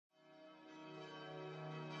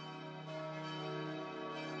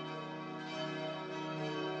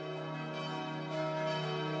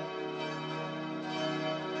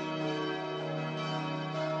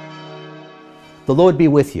The Lord be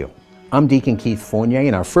with you. I'm Deacon Keith Fournier,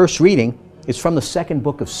 and our first reading is from the second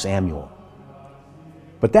book of Samuel.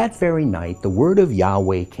 But that very night, the word of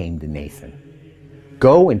Yahweh came to Nathan.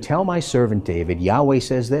 Go and tell my servant David, Yahweh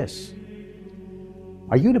says this,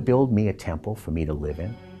 are you to build me a temple for me to live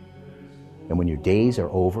in? And when your days are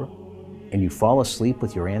over and you fall asleep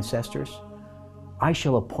with your ancestors, I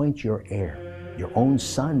shall appoint your heir, your own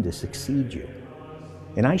son, to succeed you.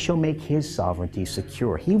 And I shall make his sovereignty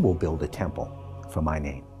secure. He will build a temple for my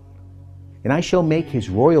name. And I shall make his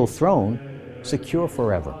royal throne secure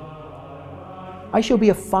forever. I shall be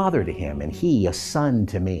a father to him, and he a son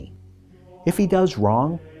to me. If he does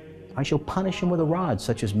wrong, I shall punish him with a rod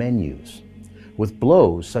such as men use, with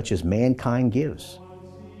blows such as mankind gives.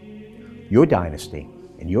 Your dynasty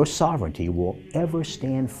and your sovereignty will ever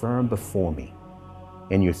stand firm before me,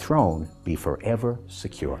 and your throne be forever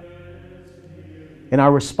secure. And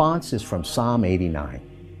our response is from Psalm 89.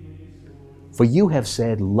 For you have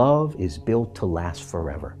said, love is built to last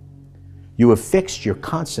forever. You have fixed your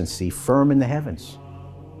constancy firm in the heavens.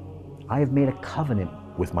 I have made a covenant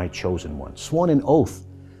with my chosen one, sworn an oath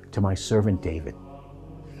to my servant David.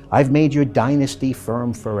 I've made your dynasty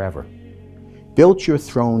firm forever, built your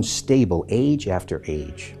throne stable age after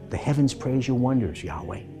age. The heavens praise your wonders,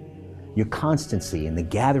 Yahweh, your constancy in the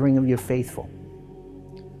gathering of your faithful.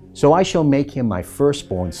 So I shall make him my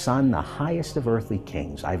firstborn son, the highest of earthly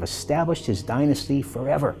kings. I've established his dynasty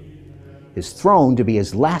forever, his throne to be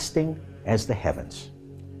as lasting as the heavens.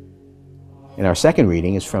 And our second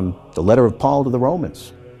reading is from the letter of Paul to the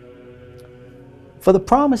Romans. For the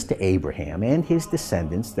promise to Abraham and his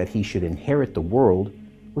descendants that he should inherit the world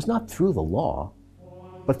was not through the law,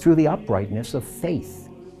 but through the uprightness of faith.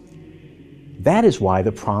 That is why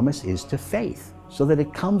the promise is to faith, so that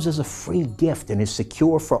it comes as a free gift and is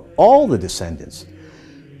secure for all the descendants,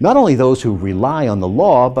 not only those who rely on the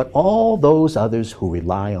law, but all those others who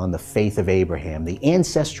rely on the faith of Abraham, the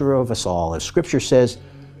ancestor of us all. As Scripture says,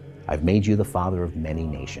 I've made you the father of many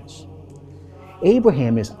nations.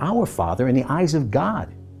 Abraham is our father in the eyes of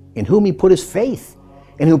God, in whom he put his faith,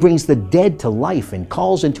 and who brings the dead to life and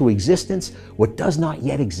calls into existence what does not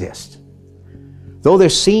yet exist. Though there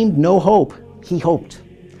seemed no hope, he hoped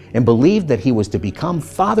and believed that he was to become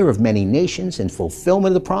father of many nations in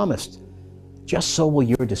fulfillment of the promise. Just so will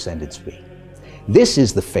your descendants be. This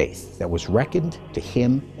is the faith that was reckoned to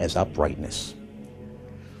him as uprightness.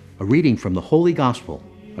 A reading from the Holy Gospel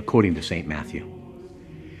according to St. Matthew.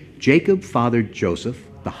 Jacob fathered Joseph,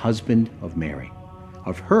 the husband of Mary.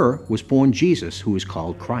 Of her was born Jesus, who is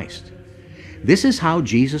called Christ. This is how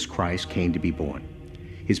Jesus Christ came to be born.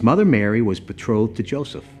 His mother Mary was betrothed to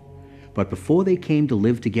Joseph, but before they came to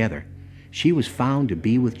live together, she was found to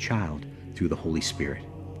be with child through the Holy Spirit.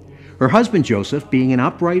 Her husband Joseph, being an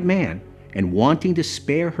upright man and wanting to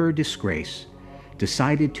spare her disgrace,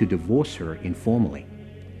 decided to divorce her informally.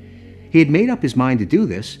 He had made up his mind to do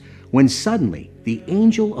this when suddenly the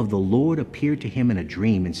angel of the Lord appeared to him in a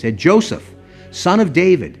dream and said, Joseph, son of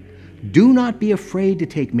David, do not be afraid to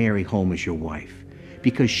take Mary home as your wife,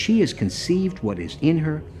 because she has conceived what is in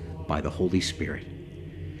her by the Holy Spirit.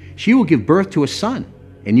 She will give birth to a son,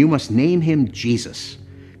 and you must name him Jesus,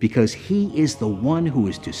 because he is the one who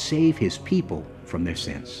is to save his people from their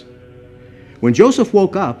sins. When Joseph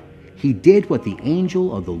woke up, he did what the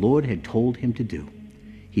angel of the Lord had told him to do.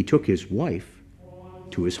 He took his wife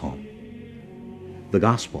to his home. The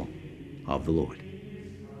Gospel of the Lord.